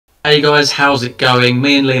Hey guys, how's it going?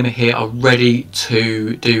 Me and Liam here are ready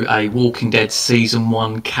to do a Walking Dead Season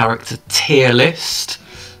 1 character tier list.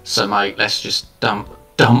 So mate, let's just jump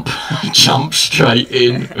straight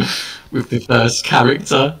in with the first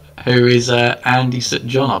character, who is Andy St.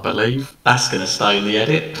 John, I believe. That's going to stay in the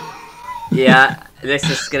edit. Yeah, this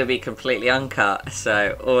is going to be completely uncut,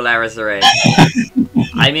 so all errors are in.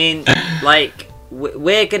 I mean, like,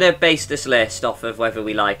 we're going to base this list off of whether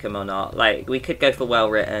we like them or not. Like, we could go for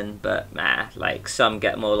well-written, but nah, like, some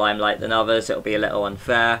get more limelight than others. It'll be a little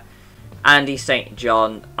unfair. Andy St.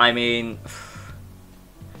 John, I mean,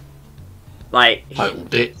 like,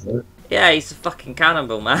 yeah, he's a fucking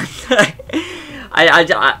cannibal, man.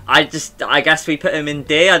 I guess we put him in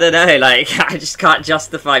D. I don't know, like, I just can't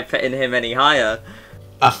justify putting him any higher.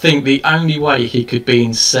 I think the only way he could be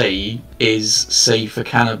in C is C for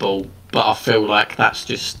cannibal, but I feel like that's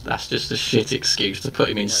just a shit excuse to put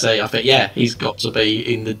him in C. I think, yeah, he's got to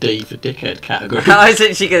be in the D for dickhead category. I was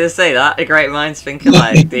actually going to say that. A great minds think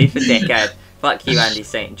alike. D for dickhead. Fuck you, Andy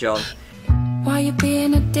St. John. Why you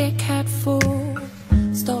being a dickhead for?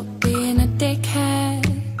 Stop being a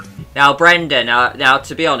dickhead. Now, Brenda, now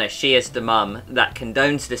to be honest, she is the mum that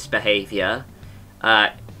condones this behaviour.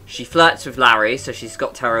 She flirts with Larry, so she's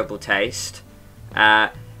got terrible taste.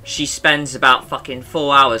 She spends about fucking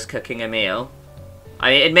 4 hours cooking a meal. I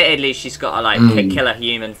mean, admittedly, she's got to, like, kill a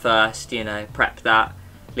human first, you know, prep that,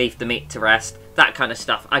 leave the meat to rest, that kind of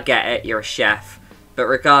stuff. I get it, you're a chef. But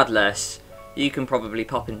regardless, you can probably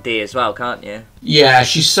pop in D as well, can't you? Yeah,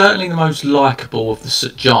 she's certainly the most likeable of the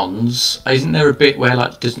St. Johns. Isn't there a bit where,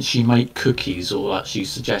 like, doesn't she make cookies, or like she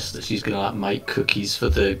suggests that she's gonna like make cookies for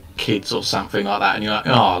the kids or something like that, and you're like,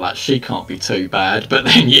 oh, like she can't be too bad. But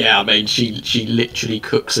then, yeah, I mean, she literally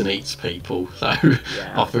cooks and eats people, so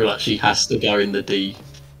yeah. I feel like she has to go in the D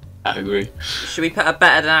category. Should we put her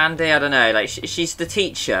better than Andy? I don't know. Like, she's the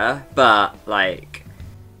teacher, but like.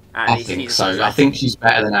 I think so. I think she's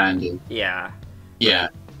better than Andy. Yeah. Yeah.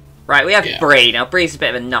 Right, we have Bree. Now, Bree's a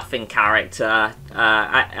bit of a nothing character.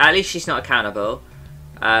 At least she's not accountable.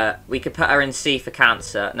 We could put her in C for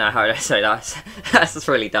cancer. No, hold on, sorry, that's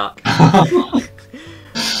really dark.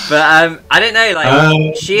 But, I don't know,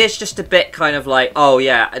 like, she is just a bit kind of like, oh,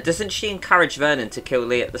 yeah, doesn't she encourage Vernon to kill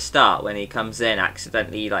Lee at the start when he comes in,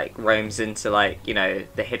 accidentally, like, roams into, like, you know,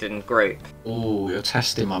 the hidden group? Oh, you're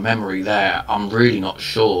testing my memory there. I'm really not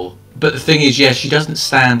sure. But the thing is, yeah, she doesn't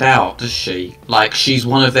stand out, does she? Like, she's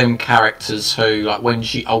one of them characters who, like, when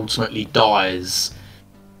she ultimately dies,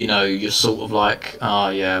 you know, you're sort of like, oh,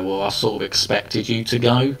 yeah, well, I sort of expected you to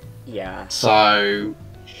go. Yeah. So,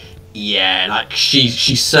 yeah, like,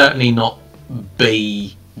 she's certainly not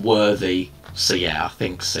B worthy. So, yeah, I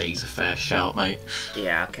think C's a fair shout, mate.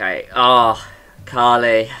 Yeah, okay. Oh,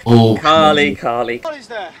 Carly. Oh, Carly. Carly's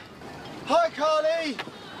there. Hi, Carly.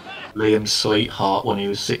 Liam's sweetheart when he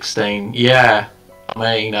was 16. Yeah, I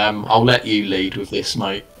mean, I'll let you lead with this,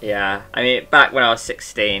 mate. Yeah, I mean, back when I was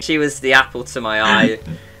 16, she was the apple to my eye.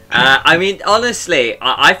 I mean, honestly,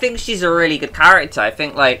 I think she's a really good character. I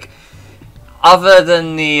think, like, other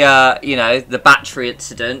than the, you know, the battery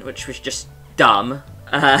incident, which was just dumb,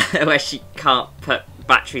 where she can't put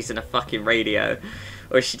batteries in a fucking radio,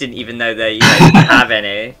 or she didn't even know they, you know, didn't have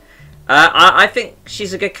any. I think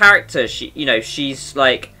she's a good character. She, you know, she's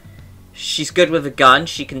like, she's good with a gun.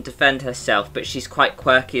 She can defend herself, but she's quite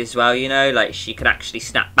quirky as well. You know, like she can actually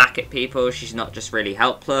snap back at people. She's not just really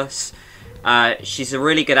helpless. She's a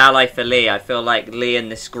really good ally for Lee. I feel like Lee in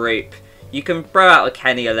this group, you can throw out with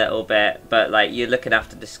Kenny a little bit, but like you're looking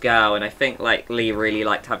after this girl, and I think like Lee really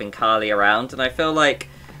liked having Carly around, and I feel like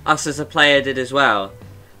us as a player did as well.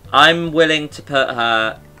 I'm willing to put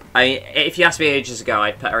her. I mean, if you asked me ages ago,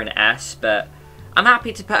 I'd put her in S, but I'm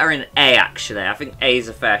happy to put her in A, actually. I think A is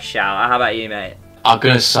a fair shout. How about you, mate? I'm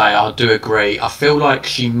going to say I do agree. I feel like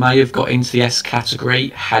she may have got into the S category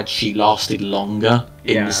had she lasted longer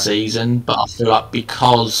in the season, but I feel like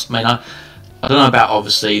because, I mean, I don't know about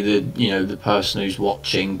obviously the person who's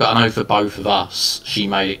watching, but I know for both of us, she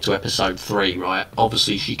made it to episode 3, right?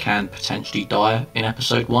 Obviously she can potentially die in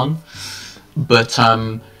episode 1, but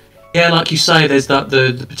yeah, like you say, there's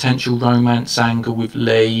the potential romance angle with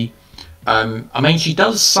Lee. I mean, she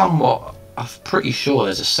does somewhat. I'm pretty sure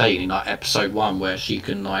there's a scene in like episode 1 where she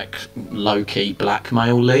can like low-key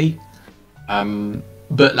blackmail Lee.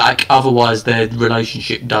 But like otherwise, their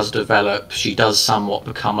relationship does develop. She does somewhat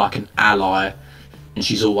become like an ally, and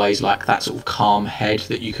she's always like that sort of calm head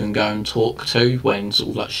that you can go and talk to when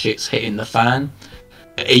sort of like shit's hitting the fan.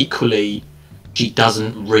 But equally, she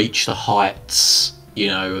doesn't reach the heights, you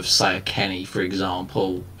know, of say a Kenny, for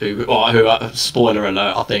example, who spoiler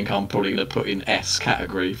alert, I think I'm probably going to put in S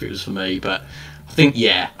category if it was for me, but I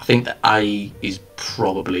I think that A is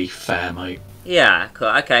probably fair, mate. Yeah, cool.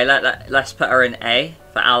 Okay, let's put her in A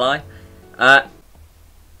for ally. And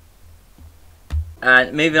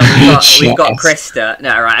moving on, we've got Krista.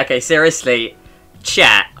 No, right, okay, seriously,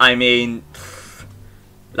 chat. I mean,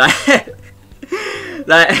 like,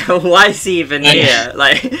 why is he even here?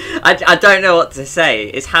 Like, I don't know what to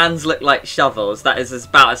say. His hands look like shovels. That is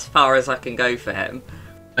about as far as I can go for him.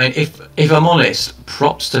 And if I'm honest,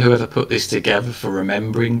 props to whoever put this together for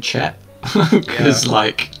remembering Chet. Because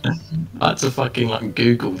like I had to fucking like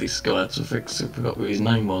Google this guy to fix. I forgot what his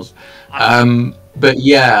name was. But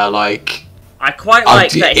yeah, like I quite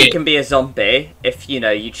like that he can be a zombie if you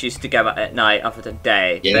know you choose to go out at night other than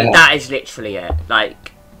day. Yeah. But that is literally it.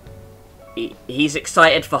 Like he's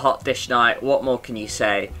excited for hot dish night. What more can you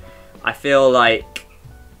say? I feel like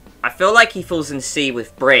he falls in C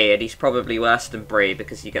with Bree, and he's probably worse than Bree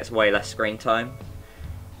because he gets way less screen time.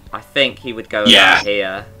 I think he would go about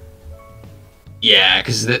here. Yeah,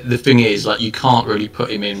 because the thing is, like, you can't really put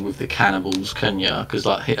him in with the cannibals, can you? Because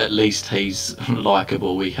like at least he's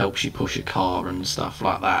likable. He helps you push a car and stuff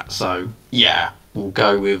like that. So yeah, we'll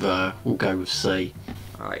go with C.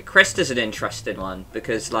 All right, Krista's an interesting one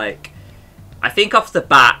because like I think off the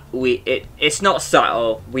bat it's not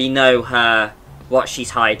subtle. We know her, what she's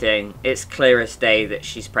hiding. It's clear as day that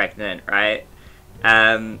she's pregnant, right?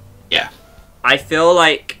 Yeah. I feel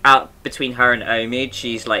like out between her and Omid,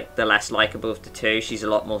 she's like the less likable of the two. She's a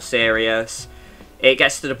lot more serious. It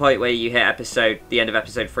gets to the point where you hit the end of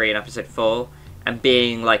episode 3 and episode 4, and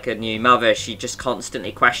being like a new mother, she just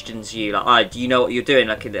constantly questions you, like, "Oh, do you know what you're doing?"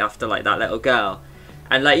 Like after like that little girl,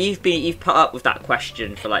 and like you've put up with that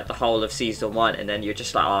question for like the whole of season 1, and then you're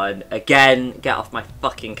just like, "Oh, again, get off my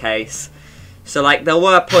fucking case." So like there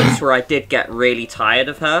were points where I did get really tired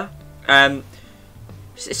of her.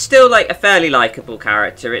 It's still like a fairly likable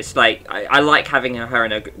character. It's like I like having her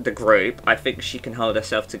in the group. I think she can hold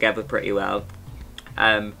herself together pretty well.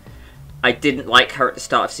 I didn't like her at the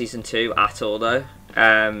start of season 2 at all though.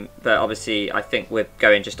 But obviously I think we're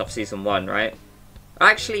going just off season 1, right?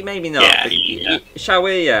 Actually, maybe not. Yeah. Shall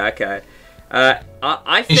we? Yeah, okay.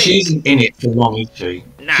 I think She isn't in it for long, is she?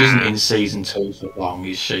 Nah. She isn't in season 2 for long,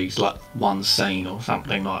 is she? It's like one scene or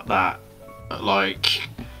something like that. But like,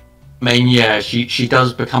 I mean, yeah, she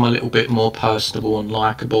does become a little bit more personable and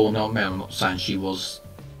likeable. No, I'm not saying she was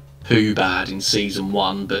too bad in season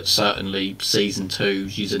 1, but certainly season 2,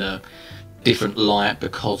 she's in a different light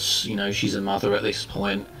because, you know, she's a mother at this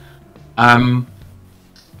point.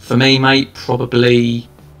 For me, mate, probably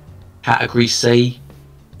category C.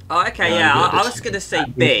 Oh, okay, yeah. I was gonna say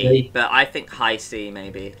B, but I think high C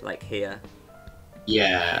maybe, like here.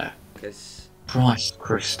 Yeah. Because Christ,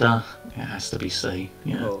 Krista, it has to be C.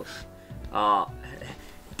 Yeah. Of course.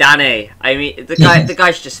 Danny. I mean, the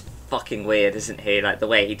guy's just fucking weird, isn't he? Like the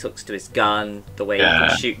way he talks to his gun, the way he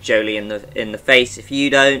can shoot Jolie in the face if you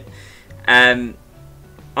don't. I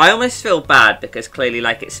almost feel bad because clearly,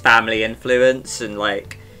 like, it's family influence and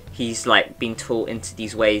like he's like been taught into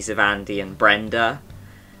these ways of Andy and Brenda.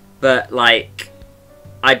 But, like,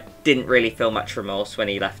 I didn't really feel much remorse when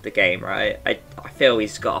he left the game, right? I feel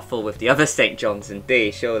he's got to fall with the other St. John's in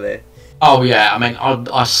D, surely. Oh, yeah, I mean,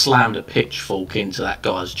 I slammed a pitchfork into that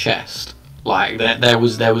guy's chest. Like, there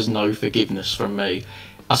was no forgiveness from me.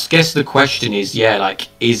 I guess the question is, yeah, like,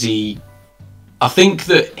 is he... I think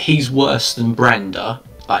that he's worse than Brenda,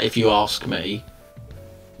 like, if you ask me.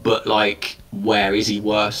 But, like, where is he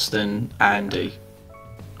worse than Andy?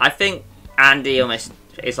 I think Andy almost...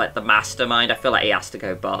 is like the mastermind. I feel like he has to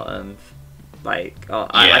go bottom. Like,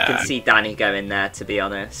 I can see Danny going there, to be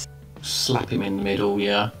honest. Slap him in the middle,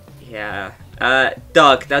 yeah. Yeah.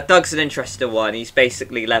 Doug. Now, Doug's an interesting one. He's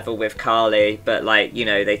basically level with Carly, but like, you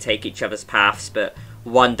know, they take each other's paths, but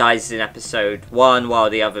one dies in episode 1 while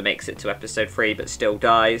the other makes it to episode 3 but still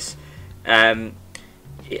dies.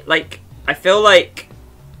 Like, I feel like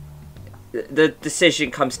the decision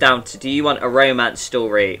comes down to, do you want a romance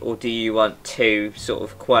story or do you want two sort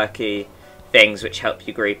of quirky things which help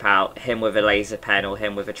you group out, him with a laser pen or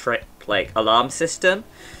him with a trip like alarm system?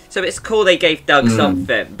 So it's cool they gave Doug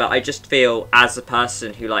something, but I just feel as a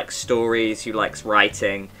person who likes stories, who likes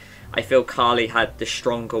writing, I feel Carly had the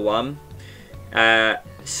stronger one.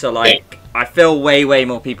 So like, I feel way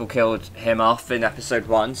more people killed him off in episode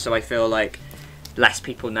 1, so I feel like less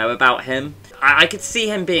people know about him. I could see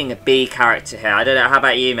him being a B character here. I don't know. How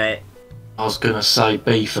about you, mate? I was gonna say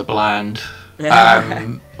B for bland.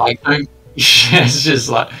 I don't. It's just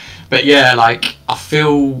like, but yeah, like I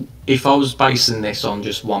feel if I was basing this on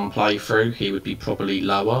just one playthrough, he would be probably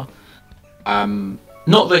lower.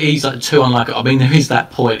 not that he's like too unlikable. I mean, there is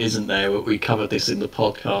that point, isn't there? We covered this in the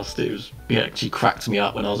podcast. It actually cracked me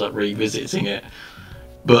up when I was like revisiting it.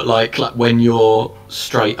 But like when you're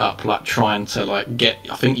straight up like trying to like get,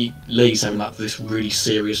 I think Lee's having like this really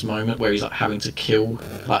serious moment where he's like having to kill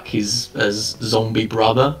like his zombie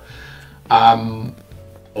brother,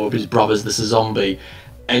 or his brother's this zombie,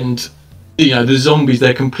 and you know the zombies,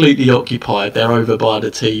 they're completely occupied, they're over by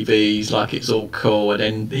the TVs, like it's all cool, and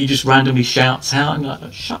then he just randomly shouts out and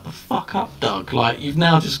like, shut the fuck up, Doug, like you've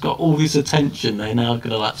now just got all this attention, they're now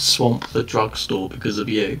gonna like swamp the drugstore because of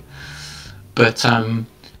you. But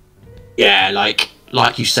yeah,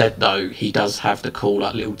 like you said though, he does have the cool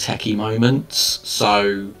like little techie moments,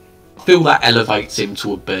 so I feel that elevates him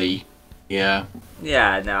to a B. Yeah.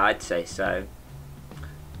 Yeah, no, I'd say so.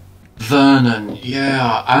 Vernon,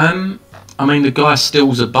 yeah. I mean, the guy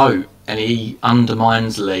steals a boat and he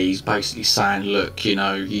undermines Lee. He's basically saying, look, you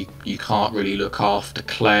know, you can't really look after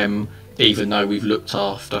Clem, even though we've looked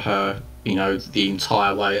after her, you know, the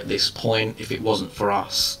entire way at this point. If it wasn't for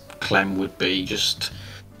us, Clem would be just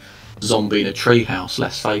zombie in a treehouse,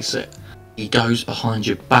 let's face it. He goes behind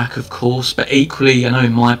your back, of course, but equally, I know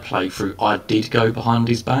in my playthrough, I did go behind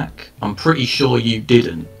his back. I'm pretty sure you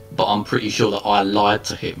didn't, but I'm pretty sure that I lied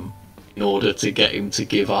to him in order to get him to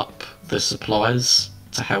give up the supplies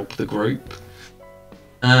to help the group.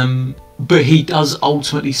 But he does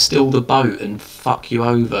ultimately steal the boat and fuck you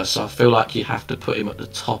over, so I feel like you have to put him at the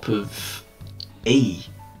top of E.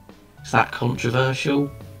 Is that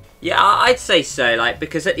controversial? Yeah, I'd say so, like,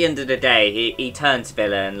 because at the end of the day, he turns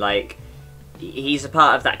villain, like, he's a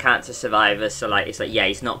part of that cancer survivor, so, like, it's like, yeah,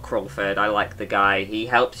 he's not Crawford, I like the guy, he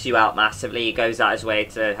helps you out massively, he goes out his way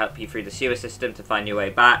to help you through the sewer system to find your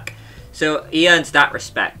way back, so he earns that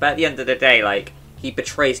respect, but at the end of the day, like, he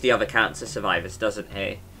betrays the other cancer survivors, doesn't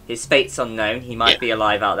he? His fate's unknown, he might be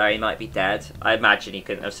alive out there, he might be dead, I imagine he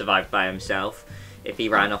couldn't have survived by himself if he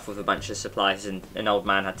ran off with a bunch of supplies and an old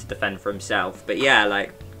man had to defend for himself, but yeah,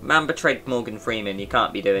 like, man betrayed Morgan Freeman, you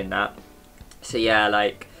can't be doing that. So yeah,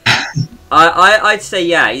 like, I'd say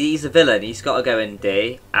yeah, he's a villain, he's got to go in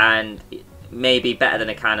D, and maybe better than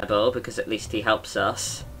a cannibal, because at least he helps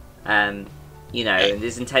us. You know, and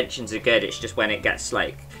his intentions are good, it's just when it gets,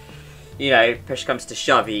 like, you know, push comes to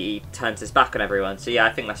shove, he turns his back on everyone. So yeah,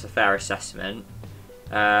 I think that's a fair assessment.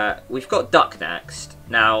 We've got Duck next.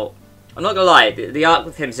 Now, I'm not gonna lie, the arc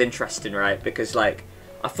with him's interesting, right, because, like,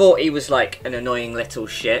 I thought he was, like, an annoying little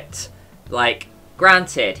shit. Like,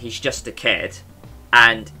 granted, he's just a kid.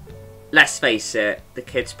 And, let's face it, the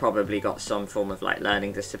kid's probably got some form of, like,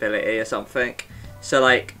 learning disability or something. So,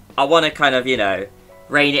 like, I want to kind of, you know,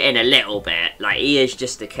 rein it in a little bit. Like, he is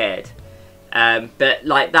just a kid. But,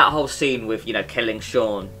 like, that whole scene with, you know, killing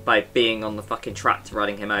Sean by being on the fucking tractor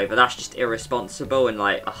running him over, that's just irresponsible. And,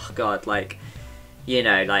 like, oh, God, like, you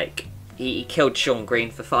know, like, he killed Sean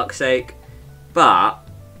Green, for fuck's sake. But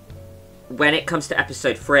when it comes to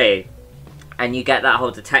episode 3, and you get that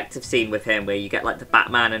whole detective scene with him where you get, like, the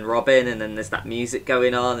Batman and Robin, and then there's that music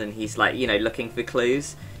going on, and he's, like, you know, looking for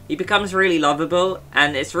clues, he becomes really lovable,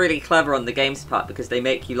 and it's really clever on the game's part, because they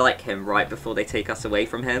make you like him right before they take us away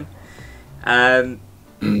from him.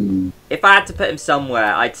 If I had to put him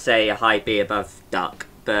somewhere, I'd say a high B above Duck,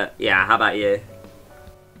 but yeah, how about you?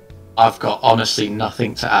 I've got honestly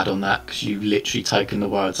nothing to add on that, because you've literally taken the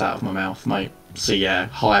words out of my mouth, mate. So yeah,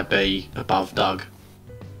 high B above Doug.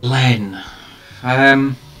 Glenn.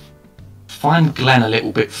 Find Glenn a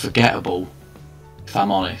little bit forgettable, if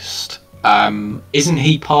I'm honest. Isn't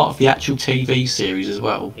he part of the actual TV series as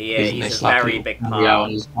well? Yeah, he's a very big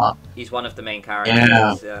part. He's one of the main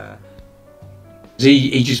characters. Yeah.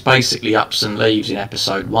 He just basically ups and leaves in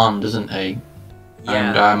episode 1, doesn't he?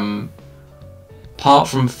 Yeah. And apart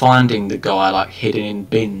from finding the guy like hidden in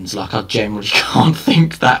bins, like I generally can't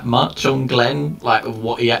think that much on Glenn, like of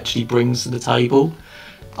what he actually brings to the table.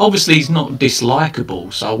 Obviously he's not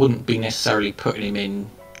dislikable, so I wouldn't be necessarily putting him in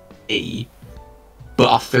E,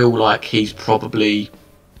 but I feel like he's probably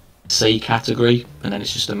C category, and then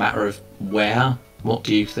it's just a matter of where. What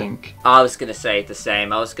do you think? I was going to say the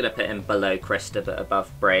same. I was going to put him below Krista but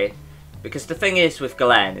above Brie. Because the thing is with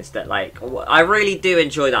Glenn is that, like, I really do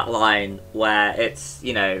enjoy that line where it's,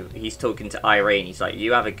 you know, he's talking to Irene. He's like,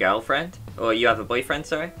 you have a girlfriend? Or you have a boyfriend,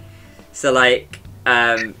 sorry? So, like,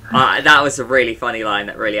 that was a really funny line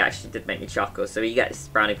that really actually did make me chuckle. So he gets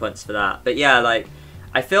brownie points for that. But yeah, like,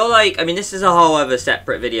 I feel like, I mean, this is a whole other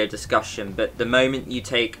separate video discussion, but the moment you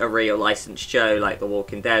take a real licensed show like The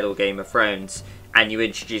Walking Dead or Game of Thrones and you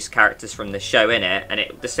introduce characters from the show in it, and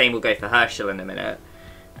the same will go for Herschel in a minute,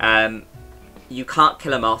 you can't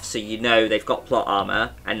kill them off, so you know they've got plot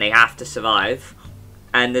armor and they have to survive.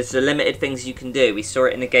 and there's the limited things you can do. We saw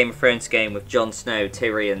it in the Game of Thrones game with Jon Snow,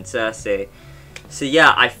 Tyrion, Cersei. So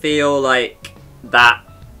yeah, I feel like that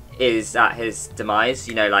is at his demise,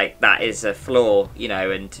 you know, like that is a flaw, you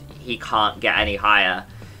know, and he can't get any higher.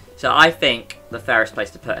 So I think the fairest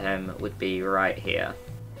place to put him would be right here.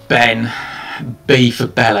 Ben, B for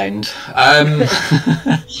Bellend.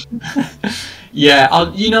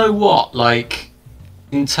 Yeah, you know what? Like,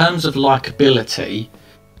 in terms of likability,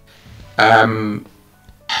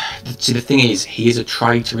 see, the thing is, he is a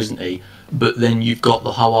traitor, isn't he? But then you've got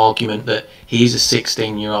the whole argument that he's a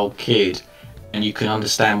 16-year-old kid, and you can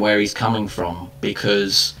understand where he's coming from,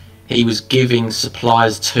 because he was giving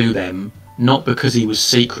supplies to them, not because he was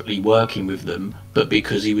secretly working with them, but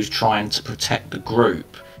because he was trying to protect the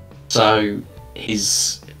group. So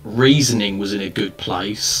his reasoning was in a good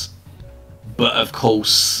place, but of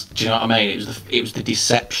course, do you know what I mean? It was the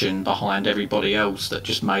deception behind everybody else that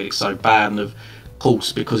just made it so bad, and of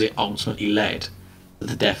course, because it ultimately led to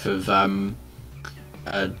the death of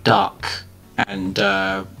Duck and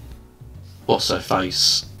what's her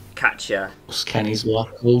face? Katya. What's Kenny's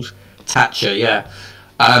wife called? Thatcher, yeah.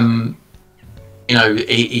 You know,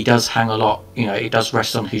 he does hang a lot, you know, it does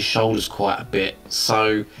rest on his shoulders quite a bit.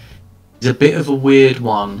 So, it's a bit of a weird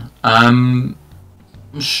one. I'm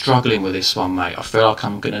struggling with this one, mate. I feel like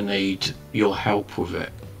I'm going to need your help with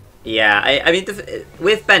it. Yeah, I mean,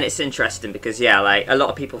 with Ben, it's interesting because, yeah, like, a lot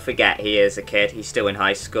of people forget he is a kid. He's still in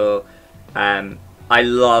high school. I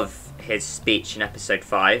love his speech in episode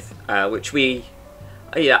 5, which I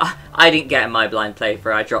didn't get in my blind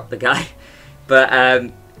playthrough. I dropped the guy.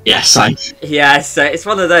 But, yeah, same. Yeah, so it's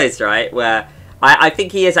one of those, right, where I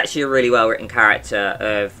think he is actually a really well-written character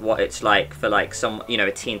of what it's like for, like, some, you know,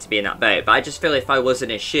 a teen to be in that boat. But I just feel if I was in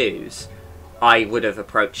his shoes, I would have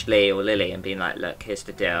approached Lee or Lily and been like, look, here's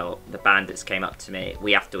the deal. The bandits came up to me.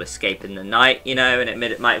 We have to escape in the night, you know, and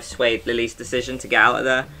it might have swayed Lily's decision to get out of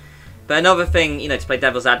there. But another thing, you know, to play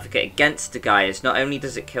devil's advocate against the guy is not only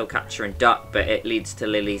does it kill Catcher and Duck, but it leads to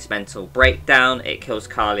Lily's mental breakdown. It kills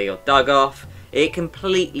Carly or Doug off. It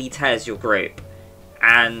completely tears your group.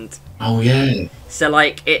 And oh yeah, so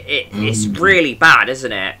like it's really bad,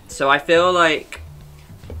 isn't it? So I feel like,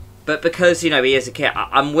 but because, you know, he is a kid,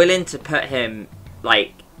 I'm willing to put him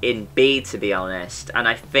like in B, to be honest. And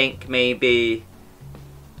I think maybe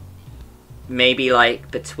like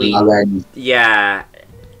between yeah,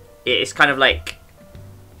 it's kind of like,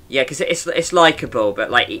 yeah, because it's likable, but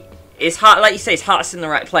like it's hard, like you say, his heart's in the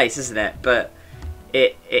right place, isn't it? But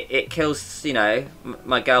it kills, you know,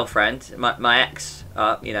 my girlfriend, my ex,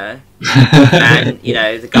 you know, and you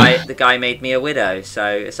know the guy made me a widow, so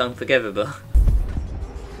it's unforgivable.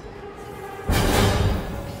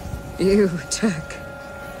 You took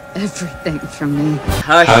everything from me.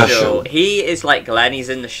 Herschel, he is like Glenn. He's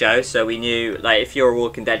in the show, so we knew, like, if you're a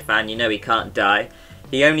Walking Dead fan, you know he can't die.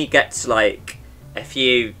 He only gets like a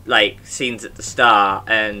few like scenes at the start,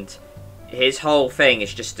 and his whole thing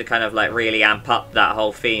is just to kind of like really amp up that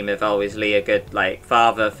whole theme of, oh, is Lee a good like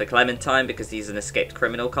father for Clementine because he's an escaped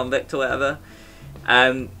criminal convict or whatever.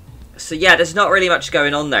 So yeah, there's not really much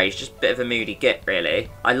going on there. He's just a bit of a moody git, really.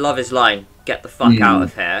 I love his line, "Get the fuck out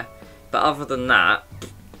of here." But other than that,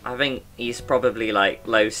 I think he's probably like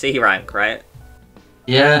low C rank, right?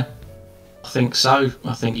 Yeah, I think so.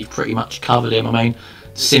 I think you've pretty much covered him. I mean,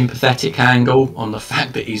 sympathetic angle on the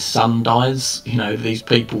fact that his son dies. You know, these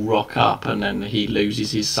people rock up and then he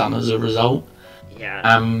loses his son as a result. Yeah.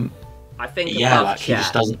 I think yeah, above like Chet, he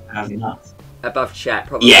just doesn't have enough. Above Chet,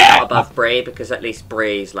 probably not above Bree, because at least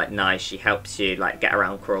Bree's like nice. She helps you like get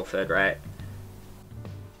around Crawford, right?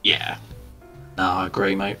 Yeah. No, I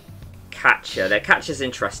agree, mate. Catcher. Their Catcher's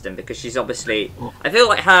interesting because she's obviously, I feel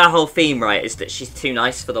like her whole theme, right, is that she's too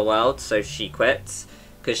nice for the world, so she quits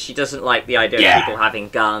because she doesn't like the idea of people having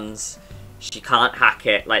guns. She can't hack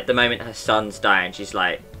it. Like, the moment her son's dying, she's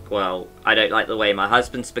like, well, I don't like the way my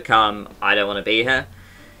husband's become. I don't want to be here.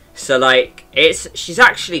 So like, she's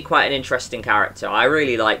actually quite an interesting character. I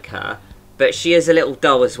really like her, but she is a little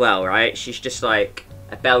dull as well, right? She's just like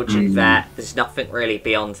a Belgian vet. There's nothing really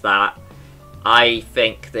beyond that. I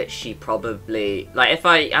think that she probably, like, if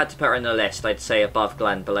I had to put her in the list, I'd say above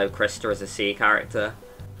Glenn, below Krista as a C character.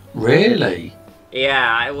 Really?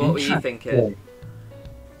 Yeah, what were you thinking?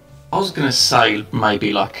 I was going to say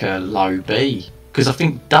maybe like a low B, because I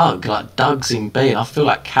think Doug's in B, and I feel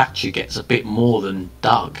like Catcher gets a bit more than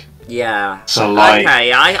Doug. Yeah. So like,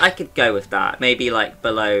 okay, I could go with that. Maybe like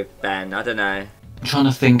below Ben, I don't know. I'm trying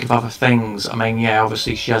to think of other things. I mean, yeah,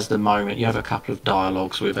 obviously she has the moment. You have a couple of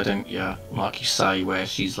dialogues with her, don't you? Like you say, where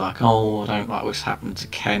she's like, oh, I don't like what's happened to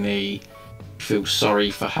Kenny. You feel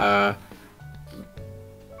sorry for her.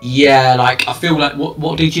 Yeah, like I feel like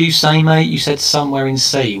what did you say, mate? You said somewhere in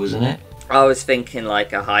C, wasn't it? I was thinking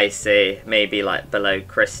like a high C, maybe like below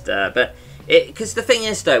Krista, but because the thing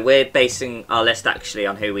is though, we're basing our list actually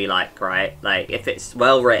on who we like, right? Like if it's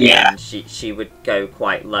well written, Yeah. she would go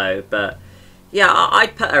quite low, but yeah,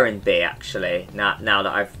 I'd put her in B actually. Now that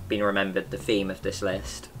I've been remembered the theme of this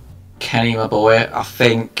list. Kenny, my boy, I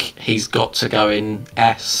think he's got to go in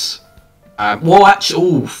S. Well, actually,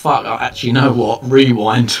 oh fuck! Actually, you know what?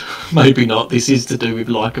 Rewind. Maybe not. This is to do with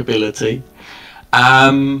likability.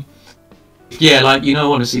 Yeah, like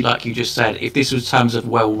honestly, like you just said, if this was terms of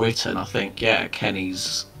well written, I think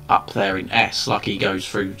Kenny's up there in S. Like he goes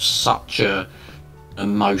through such a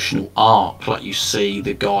emotional arc. Like you see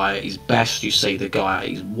the guy at his best, you see the guy at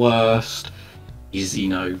his worst. He's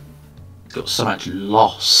got so much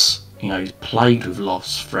loss. He's played with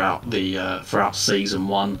loss throughout season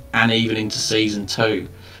 1 and even into season 2.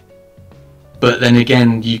 But then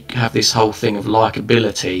again, you have this whole thing of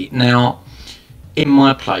likability. Now, in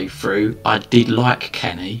my playthrough, I did like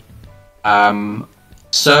Kenny.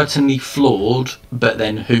 Certainly flawed, but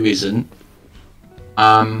then who isn't?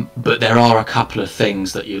 But there are a couple of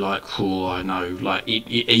things that you're like, oh, I know. Like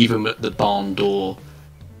even at the barn door,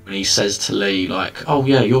 when he says to Lee, like, oh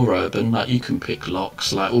yeah, you're urban, like you can pick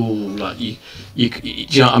locks, like, oh, like you do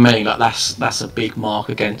you know what I mean? Like that's a big mark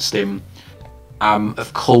against him.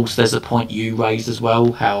 Of course, there's a point you raised as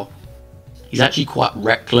well, how he's actually quite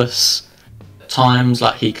reckless at times.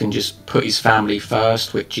 Like he can just put his family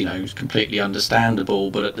first, which is completely understandable.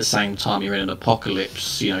 But at the same time, you're in an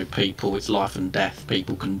apocalypse. People, it's life and death.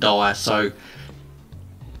 People can die. So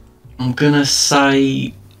I'm gonna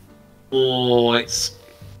say,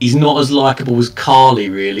 he's not as likeable as Carly,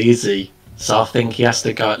 really, is he? So I think he has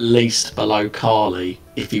to go at least below Carly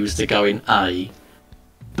if he was to go in A.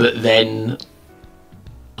 But then,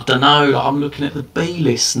 I don't know, I'm looking at the B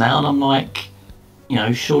list now and I'm like,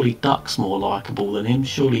 surely Duck's more likeable than him.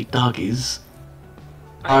 Surely Doug is.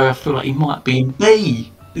 Oh, I feel like he might be in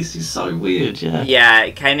B. This is so weird, yeah. Yeah,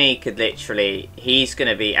 Kenny could literally... He's going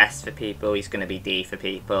to be S for people, he's going to be D for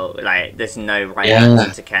people. Like, there's no right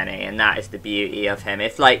answer to Kenny, and that is the beauty of him.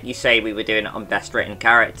 If, like you say, we were doing it on Best Written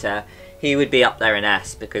Character, he would be up there in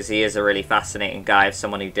S, because he is a really fascinating guy, of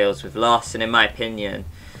someone who deals with loss, and in my opinion,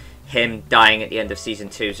 him dying at the end of Season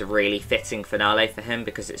 2 is a really fitting finale for him,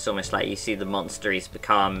 because it's almost like you see the monster he's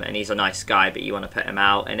become, and he's a nice guy, but you want to put him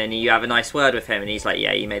out, and then you have a nice word with him, and he's like,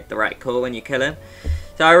 yeah, you made the right call when you kill him.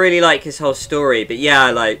 So I really like his whole story, but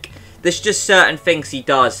yeah, like, there's just certain things he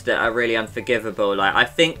does that are really unforgivable. Like, I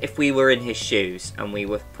think if we were in his shoes and we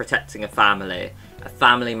were protecting a family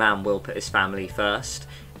man will put his family first,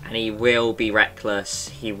 and he will be reckless,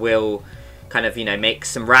 he will kind of, make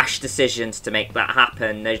some rash decisions to make that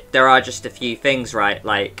happen. There are just a few things, right,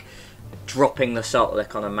 like dropping the salt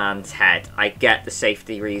lick on a man's head. I get the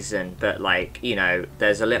safety reason, but like,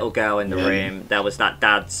 there's a little girl in the room, there was that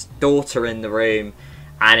dad's daughter in the room,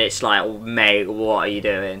 and it's like, mate, what are you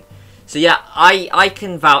doing? So yeah, I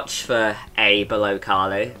can vouch for A below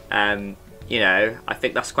Carly. I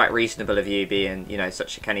think that's quite reasonable of you being,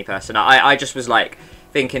 such a Kenny person. I just was like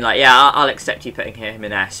thinking like, yeah, I'll accept you putting him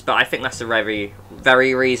in S, but I think that's a very,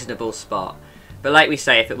 very reasonable spot. But like we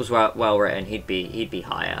say, if it was well written, he'd be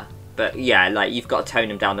higher. But yeah, like you've got to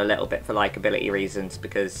tone him down a little bit for likability reasons,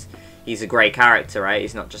 because he's a great character, right?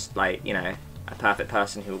 He's not just like, a perfect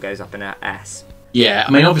person who goes up in a S. Yeah,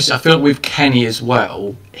 I mean, obviously, I feel like with Kenny as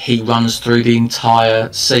well, he runs through the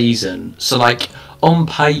entire season. So, like, on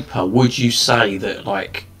paper, would you say that,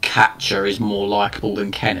 like, Catcher is more likeable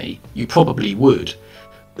than Kenny? You probably would.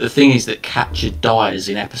 But the thing is that Catcher dies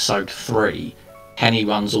in episode 3. Kenny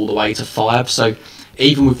runs all the way to 5. So,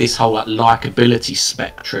 even with this whole, like, likability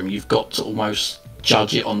spectrum, you've got to almost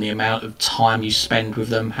judge it on the amount of time you spend with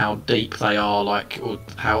them, how deep they are, like, or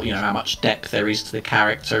how how much depth there is to the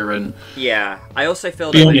character. And yeah, I also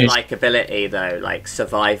feel that with likability though, like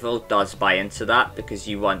survival does buy into that, because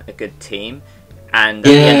you want a good team, and at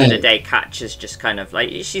the end of the day, Catcher's just kind of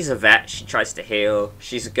like, she's a vet, she tries to heal,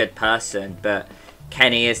 she's a good person, but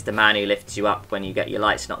Kenny is the man who lifts you up when you get your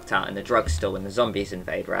lights knocked out in the drugstore when the zombies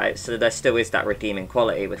invade, right? So there still is that redeeming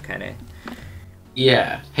quality with Kenny.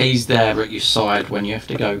 Yeah, he's there at your side when you have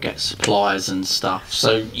to go get supplies and stuff.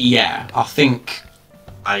 So yeah, I think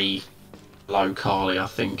a low Carly, I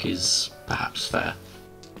think, is perhaps fair.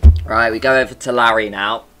 Right, we go over to Larry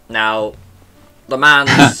now. Now, the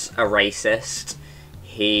man's a racist.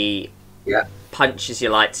 He punches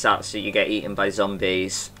your lights out so you get eaten by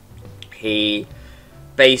zombies. He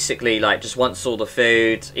basically like just wants all the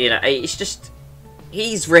food. It's just,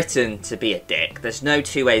 he's written to be a dick. There's no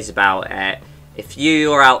two ways about it. if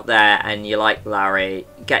you are out there and you like Larry,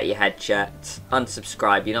 get your head checked,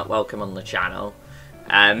 unsubscribe, you're not welcome on the channel.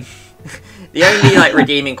 The only like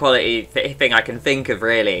redeeming quality thing I can think of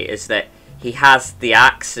really is that he has the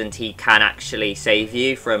axe and he can actually save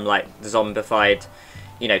you from like the zombified,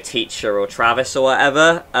 you know, teacher or Travis or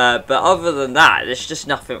whatever. But other than that, there's just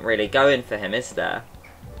nothing really going for him, is there?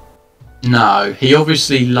 No, he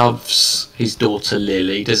obviously loves his daughter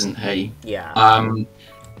Lily, doesn't he? Yeah.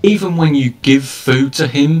 Even when you give food to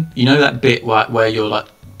him, you know that bit where you're like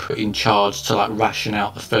put in charge to like ration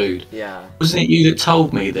out the food? Yeah. Wasn't it you that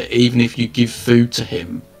told me that even if you give food to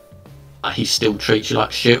him, he still treats you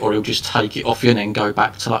like shit, or he'll just take it off you and then go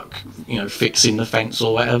back to like, you know, fixing the fence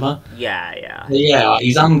or whatever? Yeah, yeah. Yeah,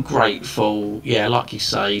 he's ungrateful. Yeah, like you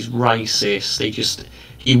say, he's racist.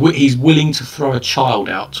 He's willing to throw a child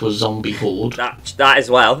out to a zombie horde. That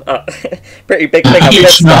as well. Pretty big thing. You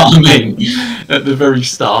know what I mean? At the very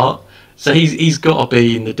start. So he's got to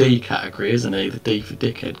be in the D category, isn't he? The D for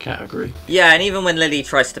dickhead category. Yeah, and even when Lily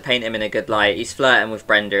tries to paint him in a good light, he's flirting with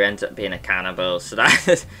Brenda, who ends up being a cannibal. So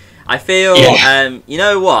that I feel, you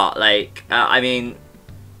know what? Like, I mean,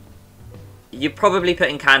 you're probably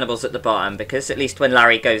putting cannibals at the bottom because at least when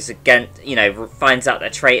Larry goes against, you know, finds out they're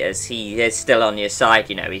traitors, he is still on your side.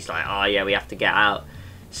 You know, he's like, oh yeah, we have to get out.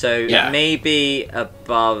 So maybe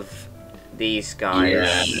above these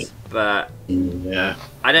guys, but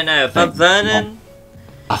I don't know. Above Vernon,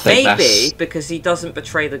 I think maybe because he doesn't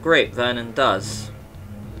betray the group. Vernon does.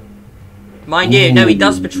 Mind you, no, he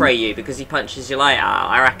does betray you because he punches your light out.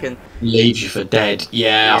 I reckon. Leaves you for dead.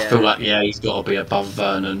 Yeah, I feel like he's got to be above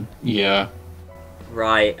Vernon. Yeah.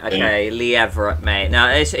 Right, okay, Lee Everett, mate. Now,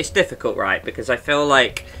 it's difficult, right? Because I feel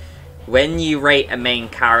like when you rate a main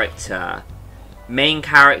characters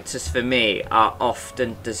for me are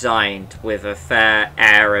often designed with a fair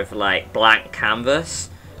air of, like, blank canvas,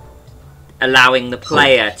 allowing the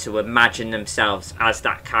player to imagine themselves as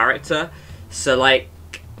that character. So, like,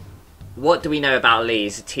 what do we know about Lee?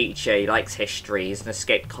 He's a teacher, he likes history, he's an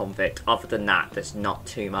escaped convict. Other than that, there's not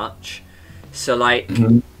too much. So, like...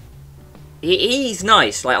 He's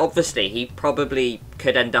nice, like, obviously, he probably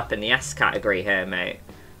could end up in the S category here, mate.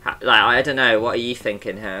 Like, I don't know, what are you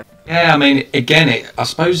thinking here? Yeah, I mean, again, I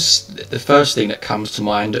suppose the first thing that comes to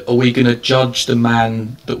mind, are we going to judge the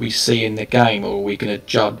man that we see in the game, or are we going to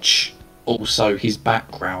judge also his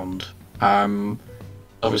background?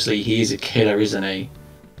 Obviously, he is a killer, isn't he?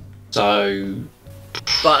 So...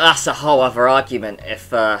 But that's a whole other argument.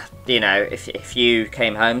 If, you know, if you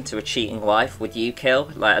came home to a cheating wife, would you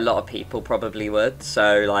kill? Like, a lot of people probably would.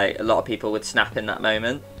 So, like, a lot of people would snap in that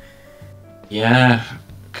moment. Yeah.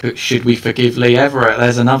 Should we forgive Lee Everett?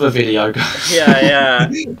 There's another video. Yeah.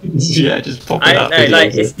 Yeah, just pop it I up. don't know,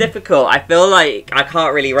 like, it's difficult. I feel like I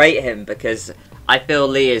can't really rate him because I feel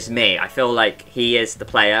Lee is me. I feel like he is the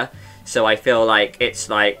player. So I feel like it's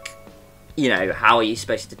like, you know, how are you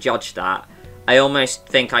supposed to judge that? I almost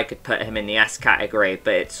think I could put him in the S category,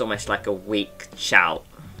 but it's almost like a weak shout.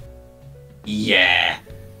 Yeah.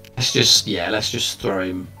 Let's just throw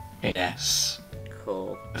him in S.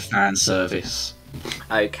 Cool. A fan service.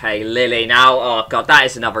 Okay, Lily. Now, oh god, that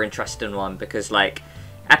is another interesting one because, like,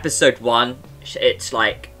 episode 1, it's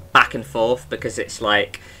like back and forth because it's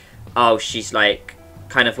like, oh, she's like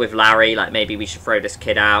kind of with Larry, like, maybe we should throw this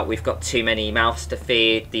kid out. We've got too many mouths to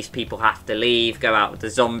feed. These people have to leave, go out with the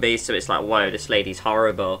zombies. So it's like, whoa, this lady's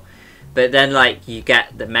horrible. But then, like, you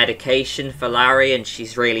get the medication for Larry and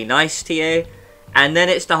she's really nice to you. And then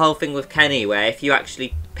it's the whole thing with Kenny where if you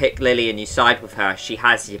actually pick Lily and you side with her, she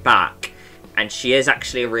has your back. And she is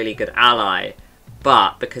actually a really good ally.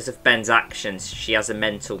 But because of Ben's actions, she has a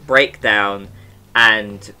mental breakdown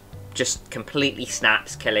and just completely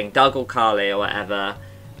snaps, killing Doug or Carly or whatever,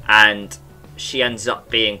 and she ends up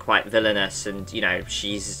being quite villainous, and, you know,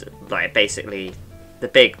 she's like basically the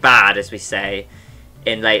big bad, as we say,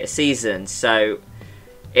 in later seasons. So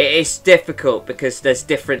it is difficult because there's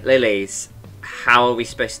different Lilies. How are we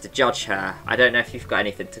supposed to judge her? I don't know if you've got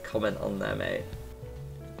anything to comment on there, mate.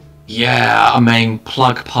 Yeah, I mean,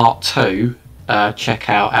 plug part 2. Check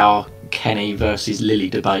out our Kenny versus Lily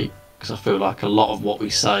debate, because I feel like a lot of what we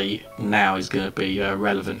say now is going to be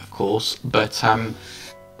relevant, of course. But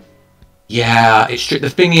yeah, it's true. The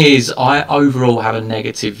thing is, I overall have a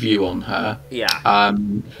negative view on her. Yeah.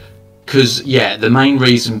 Because the main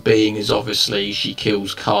reason being is obviously she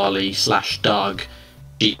kills Carly / Doug.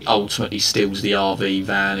 She ultimately steals the RV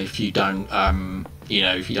van if you don't,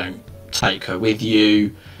 if you don't take her with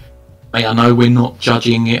you. I know we're not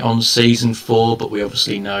judging it on season 4, but we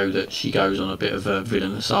obviously know that she goes on a bit of a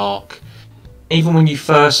villainous arc. even when you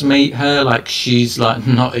first meet her, like she's like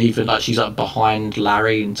not even like she's like behind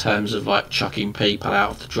Larry in terms of like chucking people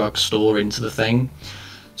out of the drugstore into the thing.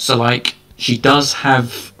 So like she does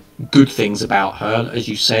have good things about her, as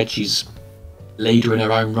you said. She's a leader in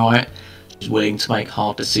her own right. She's willing to make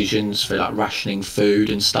hard decisions for like rationing food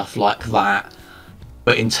and stuff like that.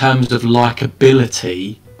 But in terms of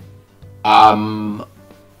likability, I'm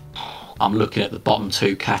looking at the bottom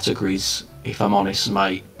two categories. If I'm honest,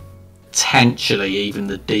 mate. Potentially even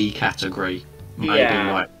the D category. Maybe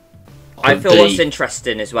like I feel D. what's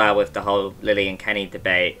interesting as well with the whole Lily and Kenny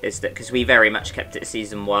debate is that because we very much kept it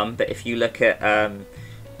season 1, but if you look at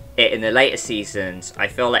it in the later seasons, I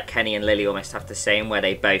feel like Kenny and Lily almost have the same, where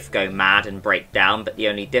they both go mad and break down, but the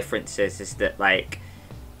only difference is that like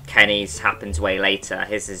Kenny's happens way later.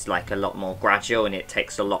 His is like a lot more gradual and it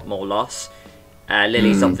takes a lot more loss.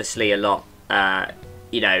 Lily's obviously a lot,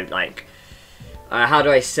 you know, like how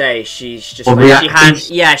do I say? She's just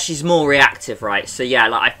she's more reactive, right? So yeah,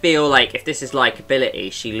 like I feel like if this is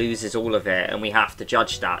likability, she loses all of it, and we have to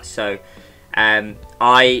judge that. So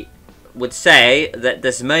I would say that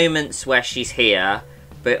there's moments where she's here,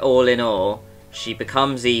 but all in all, she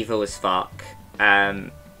becomes evil as fuck.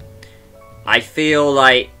 I feel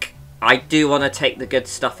like I do want to take the good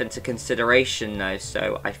stuff into consideration though,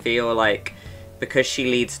 so I feel like because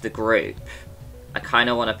she leads the group, I kind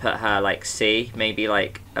of want to put her like C, maybe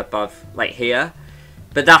like above, like here.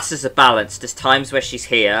 But that's as a balance. There's times where she's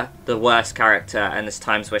here, the worst character, and there's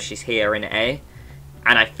times where she's here in A.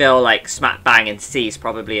 And I feel like smack bang in C is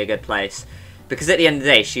probably a good place. Because at the end of the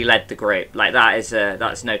day, she led the group. Like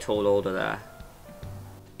that's no tall order there.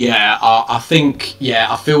 Yeah, I think,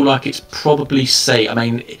 I feel like it's probably C. I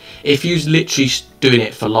mean, if you was literally doing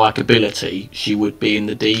it for likability, she would be in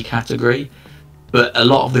the D category. But a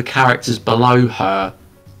lot of the characters below her are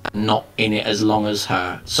not in it as long as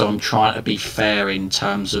her. So I'm trying to be fair in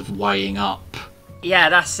terms of weighing up. Yeah,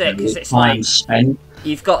 that's it. Because it's like,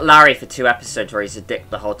 you've got Larry for 2 episodes where he's a dick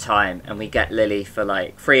the whole time. And we get Lily for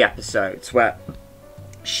like 3 episodes where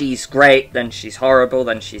she's great, then she's horrible,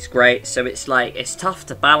 then she's great. So it's like, it's tough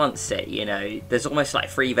to balance it, you know. There's almost like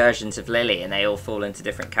 3 versions of Lily and they all fall into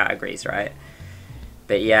different categories, right?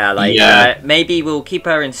 But yeah, like maybe we'll keep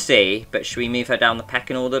her in C, but should we move her down the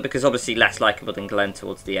pecking order? Because obviously less likeable than Glenn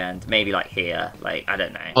towards the end. Maybe like here, like I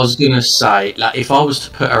don't know. I was gonna say, like if I was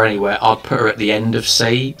to put her anywhere, I'd put her at the end of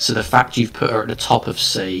C. So the fact you've put her at the top of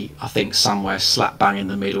C, I think somewhere slap bang in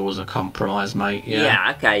the middle is a compromise, mate.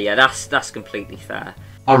 Yeah, okay, yeah, that's completely fair.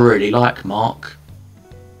 I really like Mark.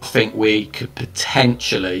 I think we could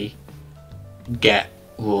potentially get.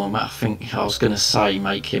 Well, I think I was gonna say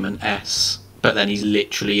make him an S. But then he's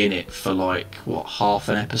literally in it for like, what, half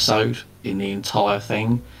an episode in the entire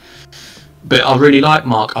thing. But I really like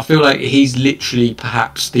Mark. I feel like he's literally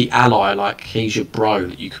perhaps the ally, like he's your bro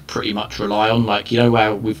that you could pretty much rely on. Like, you know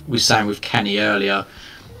how we were saying with Kenny earlier,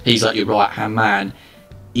 he's like your right-hand man.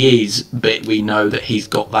 He is, but we know that he's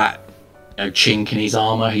got that, you know, chink in his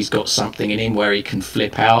armour. He's got something in him where he can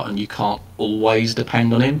flip out and you can't always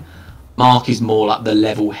depend on him. Mark is more like the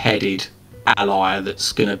level-headed ally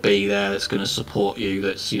that's going to be there, that's going to support you,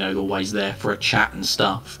 that's, you know, always there for a chat and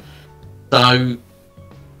stuff. So I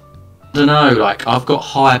don't know, like I've got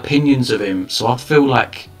high opinions of him, so I feel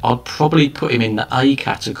like I'd probably put him in the A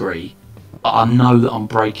category, but I know that I'm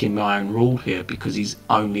breaking my own rule here because he's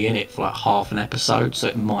only in it for like half an episode, so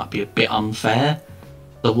it might be a bit unfair.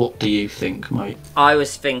 So what do you think, mate? I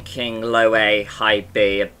was thinking low A, high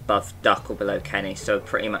B, above Duck or below Kenny, so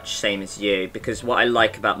pretty much same as you. Because what I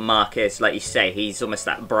like about Mark is, like you say, he's almost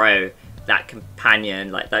that bro, that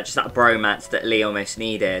companion, like that, just that bromance that Lee almost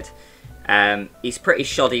needed. He's pretty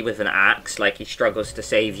shoddy with an axe, like he struggles to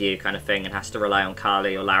save you kind of thing and has to rely on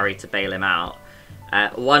Carly or Larry to bail him out.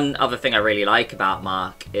 One other thing I really like about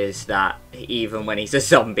Mark is that even when he's a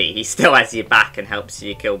zombie, he still has your back and helps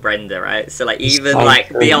you kill Brenda, right? So like even like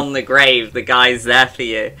beyond the grave, the guy's there for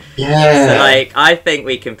you. Yeah. So like I think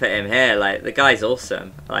we can put him here. Like the guy's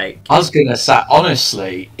awesome. Like I was gonna say,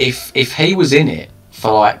 honestly, if he was in it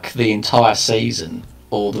for like the entire season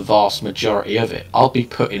or the vast majority of it, I'll be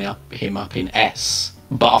putting him up in S.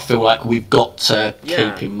 But I feel like we've got to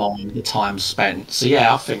keep in mind the time spent. So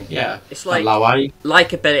yeah, I think it's like low A.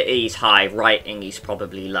 Likability is high, writing is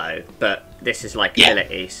probably low, but this is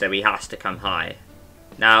likability, so he has to come high.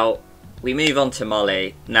 Now we move on to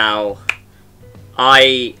Molly. Now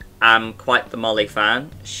I am quite the Molly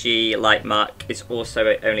fan. She, like Mark, is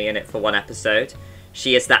also only in it for 1 episode.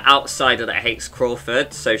 She is the outsider that hates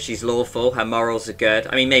Crawford, so she's lawful. Her morals are good.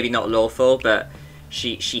 I mean, maybe not lawful, but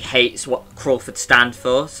she hates what Crawford stand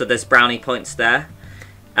for, so there's brownie points there.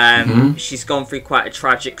 She's gone through quite a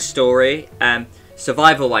tragic story.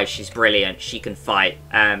 Survival wise, she's brilliant. She can fight.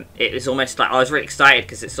 It was almost like I was really excited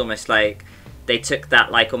because it's almost like they took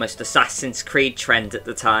that like almost Assassin's Creed trend at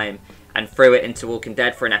the time and threw it into Walking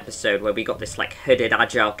Dead for an episode where we got this like hooded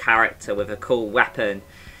agile character with a cool weapon.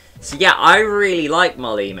 So yeah, I really like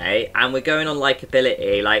Molly, mate, and we're going on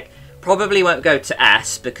likability. Like, probably won't go to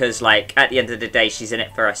S because like at the end of the day she's in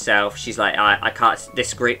it for herself. She's like, I can't,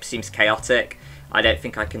 this group seems chaotic, I don't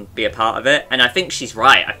think I can be a part of it. And I think she's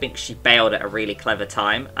right. I think she bailed at a really clever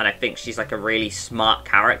time, and I think she's like a really smart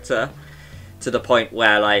character to the point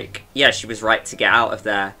where like, yeah, she was right to get out of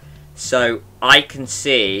there. So I can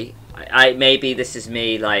see, I maybe this is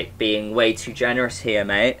me like being way too generous here,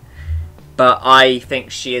 mate, but I think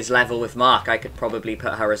she is level with Mark. I could probably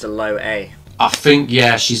put her as a low A. I think,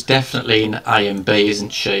 yeah, she's definitely an A and B,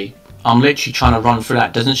 isn't she? I'm literally trying to run through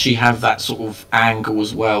that. Doesn't she have that sort of angle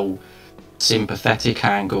as well? Sympathetic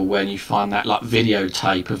angle when you find that like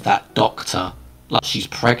videotape of that doctor. Like, she's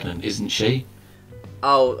pregnant, isn't she?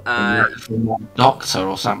 Oh, from that doctor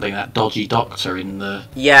or something, that dodgy doctor in the...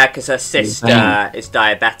 Yeah, because her sister is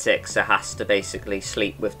diabetic, so has to basically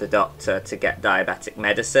sleep with the doctor to get diabetic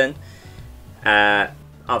medicine.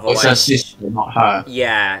 Otherwise, it's her sister, not her.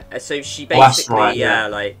 Yeah, so she basically, right, yeah,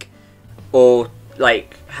 like, or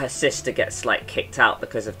like her sister gets like kicked out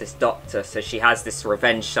because of this doctor, so she has this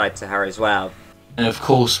revenge side to her as well. And of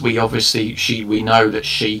course, we know that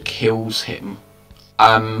she kills him.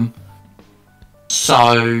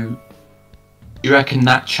 So, do you reckon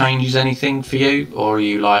that changes anything for you, or are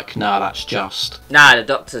you like, nah, that's just... Nah, the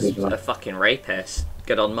doctor's a fucking rapist.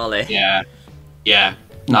 Good on Molly. Yeah, yeah.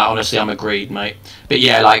 No, honestly, I'm agreed, mate. But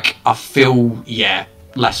yeah, like, I feel, yeah,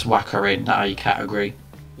 let's whack her in that A category.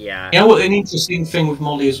 Yeah. You know what, an interesting thing with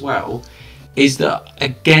Molly as well is that,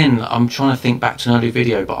 again, I'm trying to think back to an earlier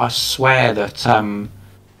video, but I swear that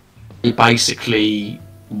he basically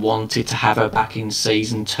wanted to have her back in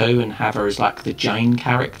season 2 and have her as like the Jane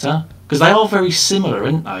character, because they are very similar,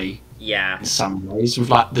 aren't they? Yeah. In some ways, with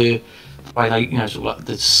like the way they, you know, sort of like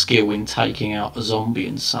the skill in taking out a zombie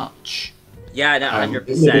and such. Yeah, no,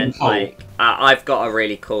 100%. Like, I've got a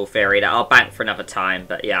really cool theory that I'll bank for another time,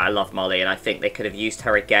 but yeah, I love Molly, and I think they could have used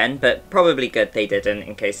her again, but probably good they didn't,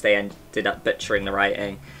 in case they ended up butchering the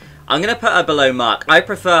writing. I'm gonna put her below Mark. I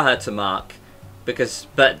prefer her to Mark.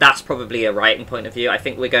 But that's probably a writing point of view. I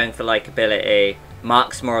think we're going for likability.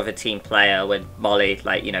 Mark's more of a team player when Molly,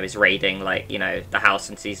 like, you know, is raiding, like, you know, the house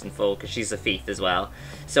in season 4 because she's a thief as well.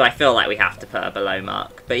 So I feel like we have to put her below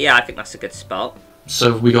Mark. But yeah, I think that's a good spot.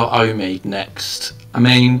 So we got Omid next. I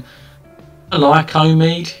mean, I like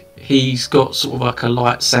Omid. He's got sort of like a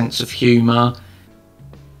light sense of humour.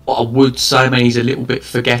 What I would say, I mean, he's a little bit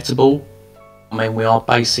forgettable. I mean, we are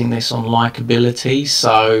basing this on likability,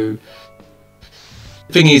 so...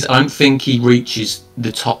 The thing is, I don't think he reaches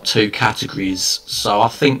the top 2 categories, so I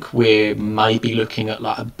think we're maybe looking at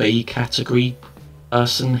like a B category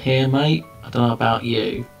person here, mate. I don't know about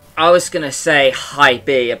you. I was gonna say high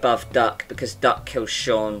B above Duck because Duck kills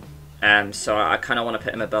Sean, so I kind of want to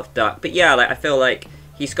put him above Duck. But yeah, like, I feel like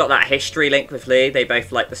he's got that history link with Lee. They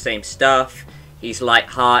both like the same stuff. He's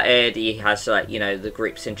light-hearted. He has, like, you know, the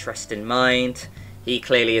group's interest in mind. He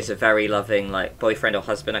clearly is a very loving, like, boyfriend or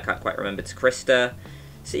husband. I can't quite remember, to Krista.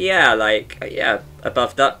 So yeah, like, yeah,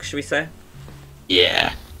 above Duck, should we say?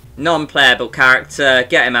 Yeah. Non-playable character,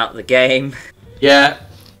 get him out of the game. Yeah,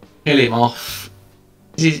 kill him off.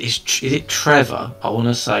 Is it Trevor? I want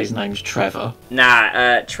to say his name's Trevor.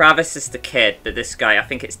 Nah, Travis is the kid, but this guy, I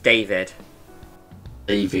think it's David.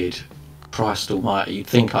 David. Christ almighty, you'd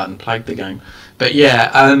think I hadn't played the game. But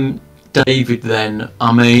yeah, David then,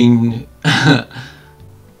 I mean...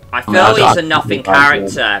 I feel he's a nothing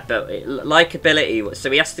character, but likability,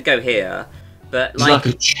 so he has to go here. But he's like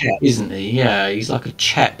a Chet, isn't he? Yeah, he's like a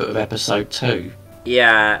Chet, but of episode 2.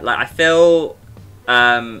 Yeah, like, I feel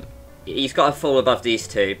he's got to fall above these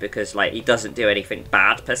two because, like, he doesn't do anything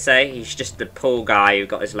bad per se. He's just the poor guy who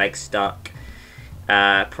got his leg stuck.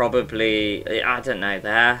 Probably, I don't know,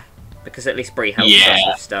 there, because at least Bree helps us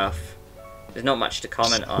with stuff. There's not much to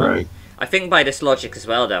comment on. Right. I think by this logic as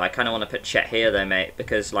well, though, I kind of want to put Chet here, though, mate,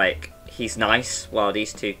 because, like, he's nice while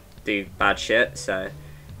these two do bad shit, so...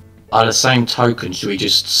 By the same token, should we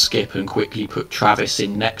just skip and quickly put Travis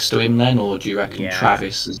in next to him, then? Or do you reckon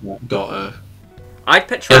Travis has not got a... I'd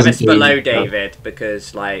put Travis below David,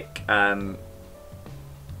 because, like, the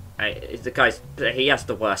guy's... He has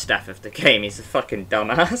the worst F of the game. He's a fucking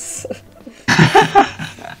dumbass.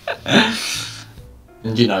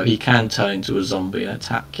 And, you know, he can turn into a zombie and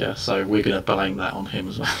attack you, so we're going to blame that on him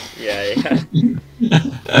as well. Yeah.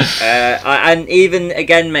 And even,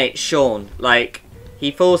 again, mate, Sean, like,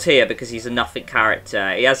 he falls here because he's a nothing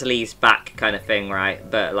character. He has Lee's back kind of thing,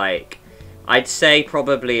 right? But like, I'd say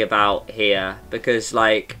probably about here because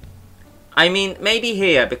like, I mean, maybe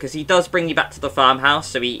here because he does bring you back to the farmhouse,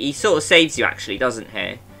 so he sort of saves you actually, doesn't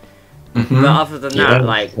he? But other than that,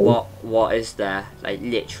 like, what is there? Like,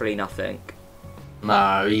 literally nothing.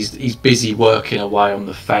 No, he's busy working away on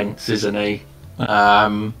the fence, isn't he?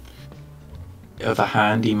 The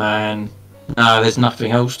handyman. No, there's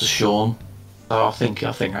nothing else to Sean. So I think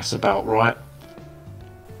that's about right.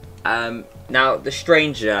 Now the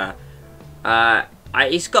stranger,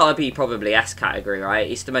 he's got to be probably S category, right?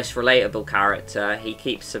 He's the most relatable character. He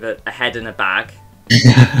keeps a head in a bag.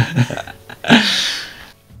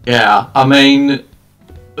 Yeah, I mean,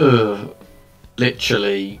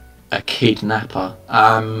 literally a kidnapper.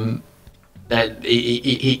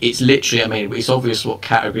 It's literally, I mean, it's obvious what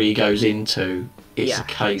category he goes into. It's a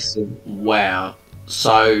case of where.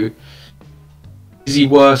 So, is he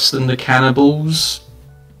worse than the cannibals?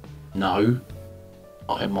 No,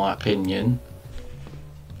 not in my opinion.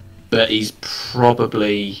 But he's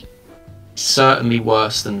certainly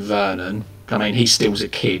worse than Vernon. I mean, he steals a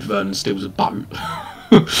kid, Vernon steals a boat.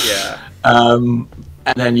 Yeah. And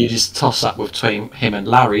then you just toss up between him and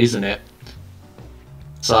Larry, isn't it?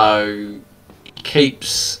 So he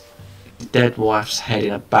keeps his dead wife's head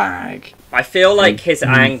in a bag. I feel like his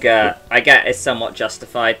anger, I get, is somewhat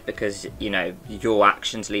justified because, you know, your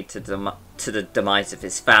actions lead to the demise of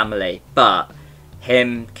his family. But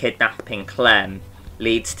him kidnapping Clem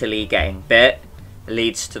leads to Lee getting bit,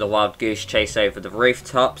 leads to the wild goose chase over the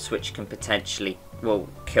rooftops, which can potentially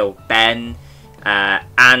kill Ben.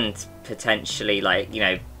 And potentially, like, you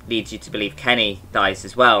know, leads you to believe Kenny dies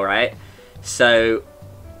as well, right? So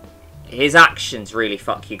his actions really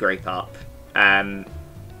fuck your group up.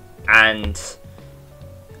 And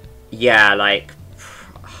yeah, like,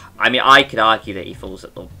 I mean, I could argue that he falls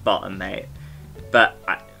at the bottom, mate. But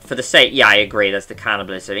for the sake, yeah, I agree. There's the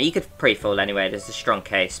cannibalism. He could pre-fall anyway. There's a strong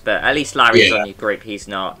case, but at least Larry's on your group. He's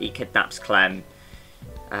not. He kidnaps Clem.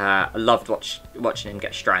 I loved watching him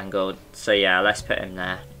get strangled. So yeah, let's put him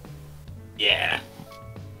there. Yeah.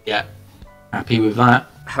 Happy with that.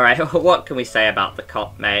 All right. What can we say about the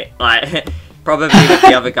cop, mate? Like, probably with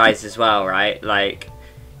the other guys as well, right? Like,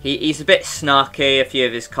 he's a bit snarky. A few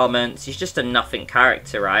of his comments. He's just a nothing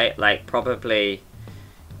character, right? Like, probably,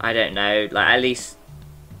 I don't know. Like, at least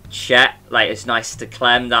Chet, like, it's nice to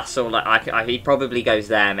Clem. That's all. Like, he probably goes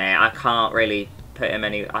there, mate. I can't really put him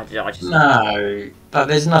any. I just no. But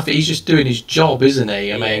there's nothing. He's just doing his job, isn't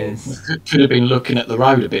he? I mean, could have been looking at the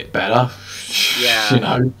road a bit better. Yeah. You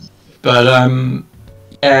know. But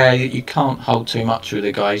yeah, you can't hold too much with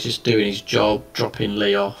the guy. He's just doing his job, dropping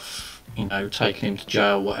Lee off. You know, taking him to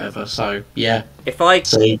jail, whatever. So yeah. If I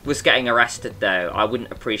was getting arrested though, I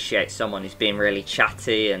wouldn't appreciate someone who's being really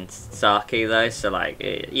chatty and sarky though. So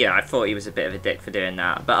like, yeah, I thought he was a bit of a dick for doing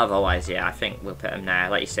that. But otherwise, yeah, I think we'll put him there.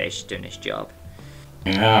 Like you say, he's just doing his job.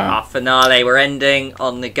 Yeah. Our finale, we're ending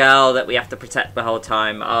on the girl that we have to protect the whole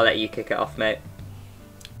time. I'll let you kick it off, mate.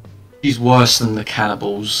 She's worse than the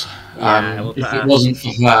cannibals. Yeah, if it wasn't for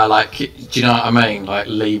her, like, do you know what I mean? Like,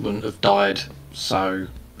 Lee wouldn't have died. So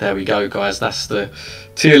there we go, guys. That's the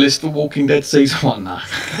tier list for Walking Dead season 1 now.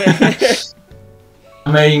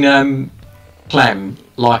 I mean, Clem,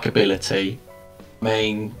 likability. I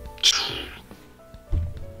mean,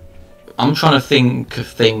 I'm trying to think of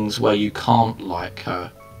things where you can't like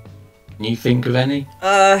her. Can you think of any?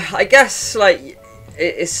 I guess, like,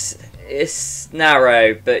 it's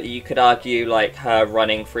narrow, but you could argue, like, her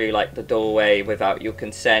running through, like, the doorway without your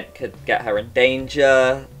consent could get her in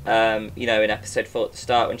danger. You know, in episode 4 at the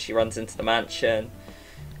start when she runs into the mansion.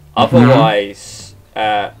 Otherwise,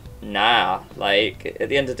 nah. Like, at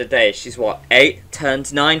the end of the day, she's, what, 8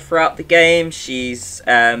 turned 9 throughout the game. She's,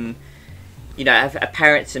 you know, her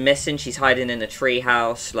parents are missing. She's hiding in a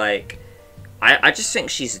treehouse. Like, I just think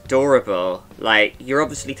she's adorable. Like, you're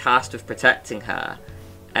obviously tasked with protecting her.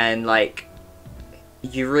 And, like,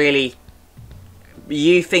 you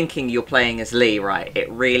thinking you're playing as Lee, right? It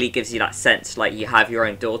really gives you that sense, like, you have your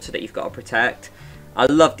own daughter that you've got to protect. I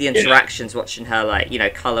love the interactions, watching her, like, you know,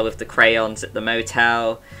 colour with the crayons at the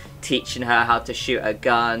motel, teaching her how to shoot a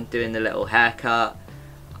gun, doing the little haircut.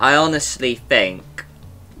 I honestly think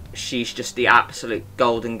she's just the absolute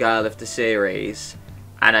golden girl of the series.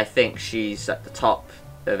 And I think she's at the top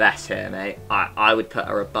of S here, mate. I would put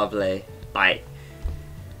her above Lee. Like,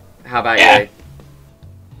 how about you?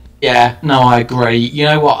 Yeah, no, I agree. You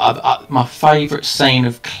know what? My favourite scene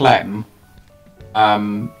of Clem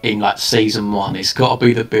in, like, season 1, it's got to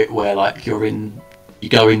be the bit where, like, you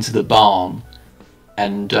go into the barn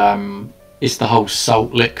and it's the whole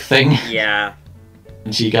salt lick thing. Yeah.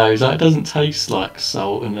 And she goes, "Oh, it doesn't taste like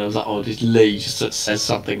salt." And I was like, "Oh, this Lee just says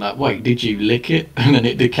something like, 'Wait, did you lick it?'" And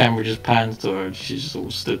then the camera just pans to her, and she just all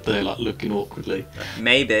stood there like looking awkwardly.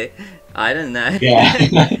 Maybe. I don't know.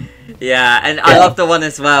 Yeah. Yeah, and I love the one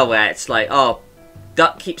as well where it's like, oh,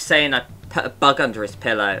 Duck keeps saying I put a bug under his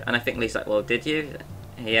pillow, and I think Lee's like, well, did you?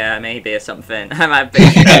 Yeah, maybe, or something.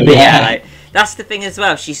 Yeah, like, that's the thing as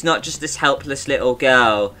well. She's not just this helpless little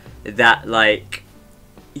girl that, like,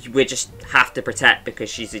 we just have to protect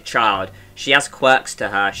because she's a child. She has quirks to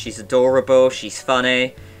her. She's adorable, she's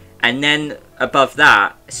funny. And then, above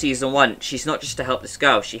that, season 1, she's not just a helpless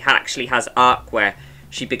girl. She actually has arc where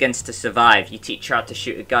she begins to survive. You teach her how to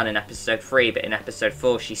shoot a gun in episode 3, but in episode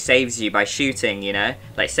 4 she saves you by shooting, you know?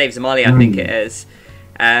 Like, saves Molly, I think it is.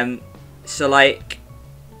 So, like...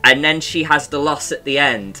 And then she has the loss at the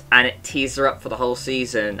end, and it tees her up for the whole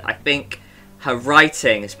season. I think her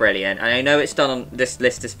writing is brilliant, and I know it's done on this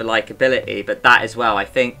list is for likability, but that as well, I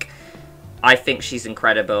think she's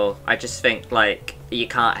incredible. I just think, like, you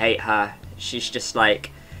can't hate her. She's just, like,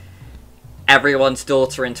 everyone's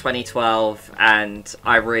daughter in 2012, and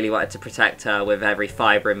I really wanted to protect her with every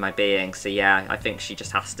fibre in my being. So yeah, I think she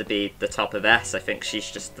just has to be the top of S. I think she's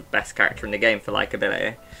just the best character in the game for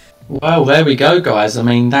likability. Well, there we go, guys. I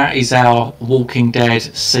mean, that is our Walking Dead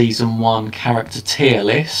Season 1 character tier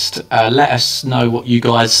list. Let us know what you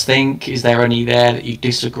guys think. Is there any there that you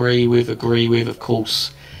disagree with, agree with? Of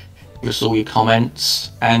course, give us all your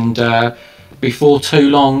comments. And before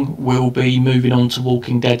too long, we'll be moving on to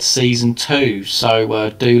Walking Dead Season 2.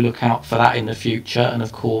 So do look out for that in the future. And,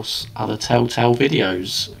 of course, other Telltale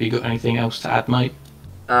videos. Have you got anything else to add, mate?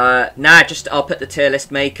 Nah, just I'll put the tier list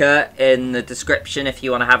maker in the description if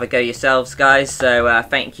you want to have a go yourselves, guys. So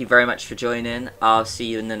thank you very much for joining. I'll see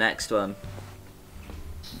you in the next one.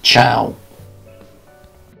 Ciao.